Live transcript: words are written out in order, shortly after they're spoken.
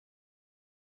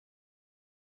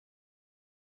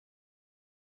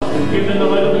give them the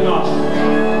light of the gospel.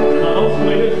 And I hope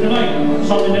we did tonight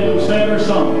something that was said or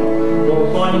sung.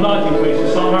 We'll find a lodging place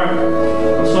in some heart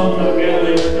or something that will be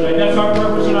later tonight. That's our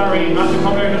purpose and our aim, not to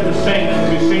come here just to sing and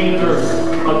to be seen and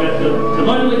heard, but that the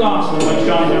light of the gospel might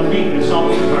shine down deep in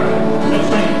somebody's heart. Let's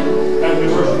sing as we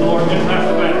worship the Lord. Then pass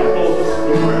the back and close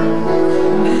with prayer.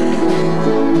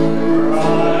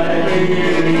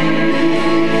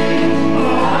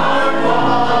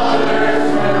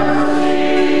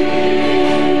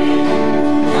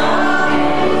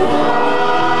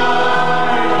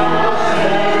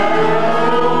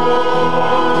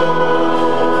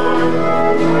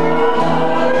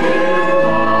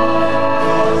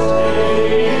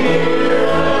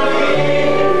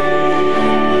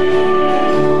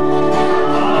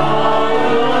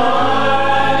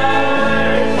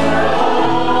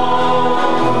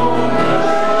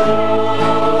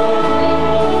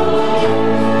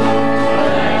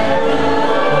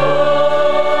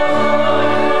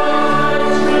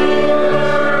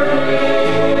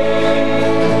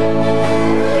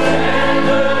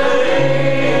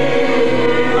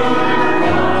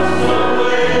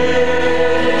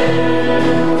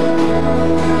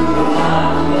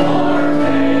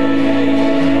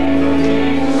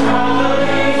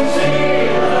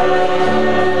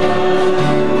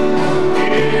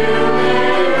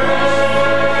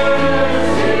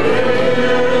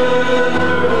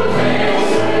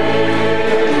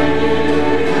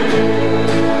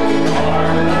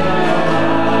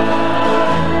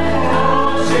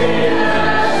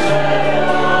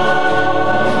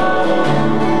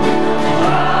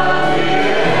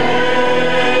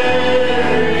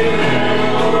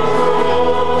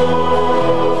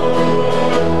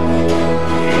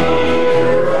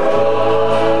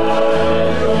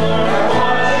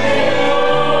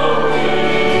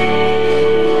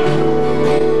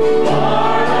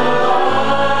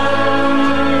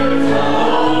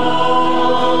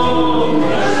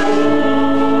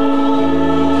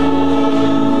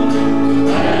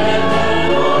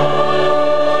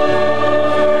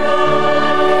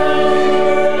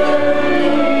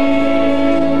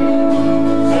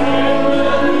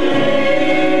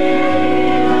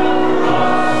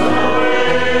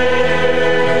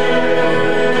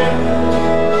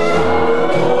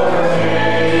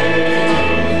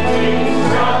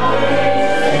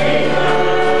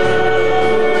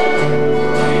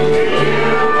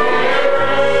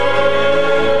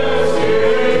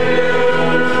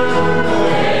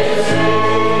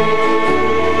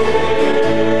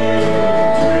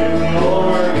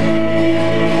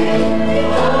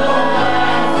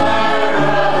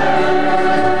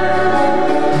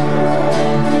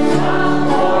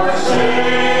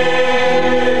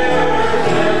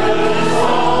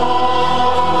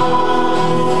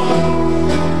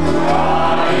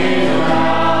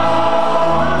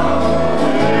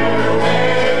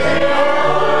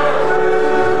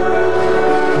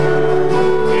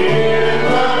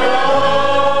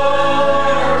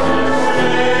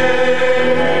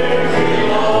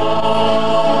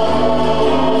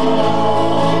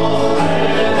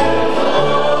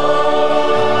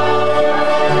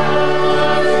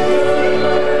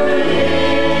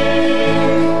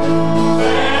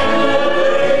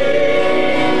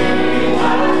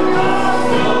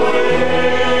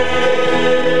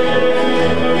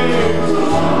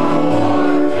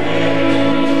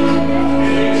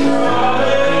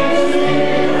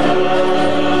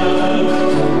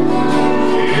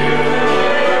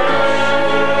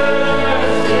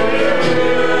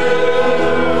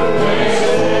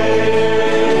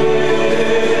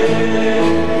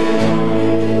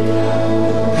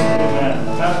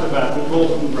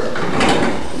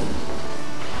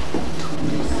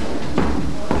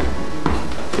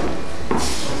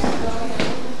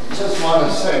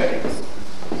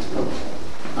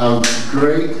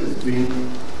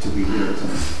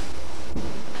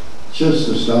 Just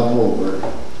to stop over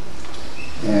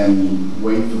and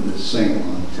wait for the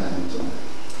sing-along time tonight.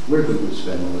 Where could we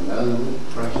spend more valuable,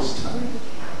 precious time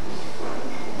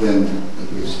than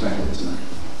that we've spent it tonight?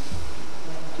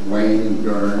 Wayne and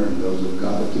Gurrin and those who've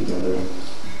got it together.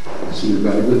 I see you've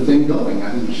got a good thing going. I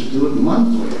think you should do it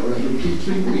monthly or every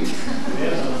 2-3 weeks.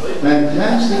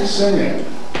 Fantastic singing.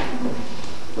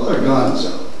 Well, they're gone,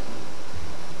 so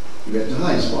you get the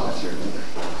high spots here today.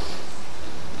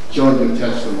 Join your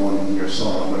testimony in your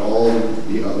song with all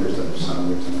the others that have sung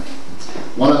here tonight.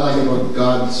 What I like about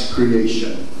God's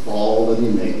creation, of all that He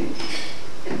made,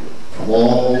 of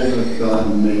all that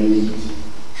God made,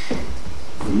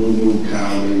 the moo-moo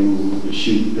cow they moo, the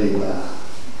sheep they laugh,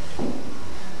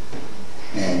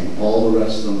 and all the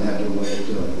rest of them had their way of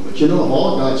doing it, which you know, of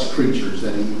all God's creatures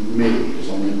that he made, there's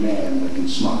only man that can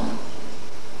smile.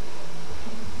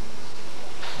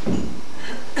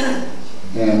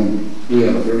 And we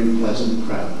have a very pleasant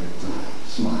crowd here tonight.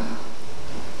 Smile.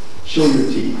 Show your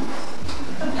teeth.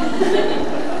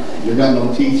 You got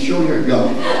no teeth, show your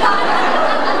gum.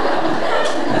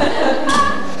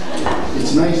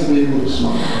 It's nice to be able to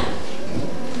smile.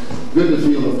 Good to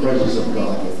feel the presence of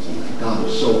God here tonight. God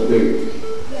is so big,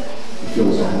 he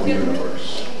fills the whole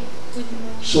universe.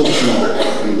 So small,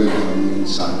 he lives on the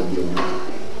inside of you and I.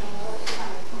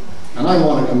 And I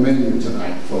want to commend you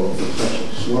tonight for such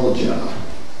a swell job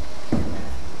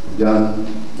done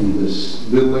in this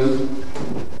building.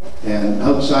 And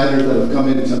outsiders that have come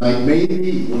in tonight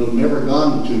maybe would have never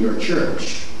gone to your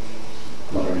church,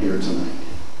 but are here tonight.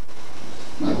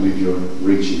 And I believe you're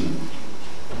reaching them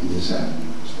in this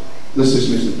avenue. Let's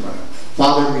dismiss the prayer.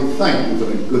 Father, we thank you for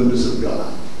the goodness of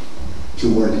God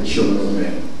toward the children of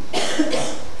men.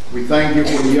 We thank you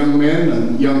for the young men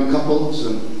and young couples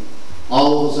and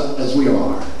all of us as we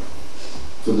are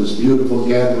for this beautiful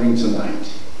gathering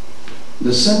tonight.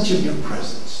 The sense of your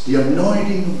presence, the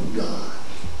anointing of God,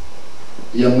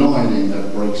 the anointing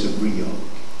that breaks every yoke.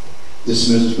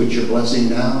 Dismiss us with your blessing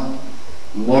now.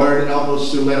 Lord, help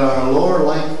us to let our lower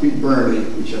life be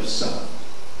burning, which have suffered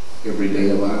every day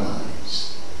of our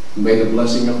lives. May the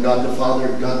blessing of God the Father,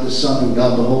 God the Son, and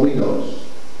God the Holy Ghost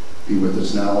be with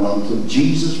us now and until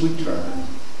Jesus return.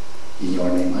 In your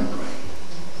name I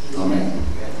pray. Amen.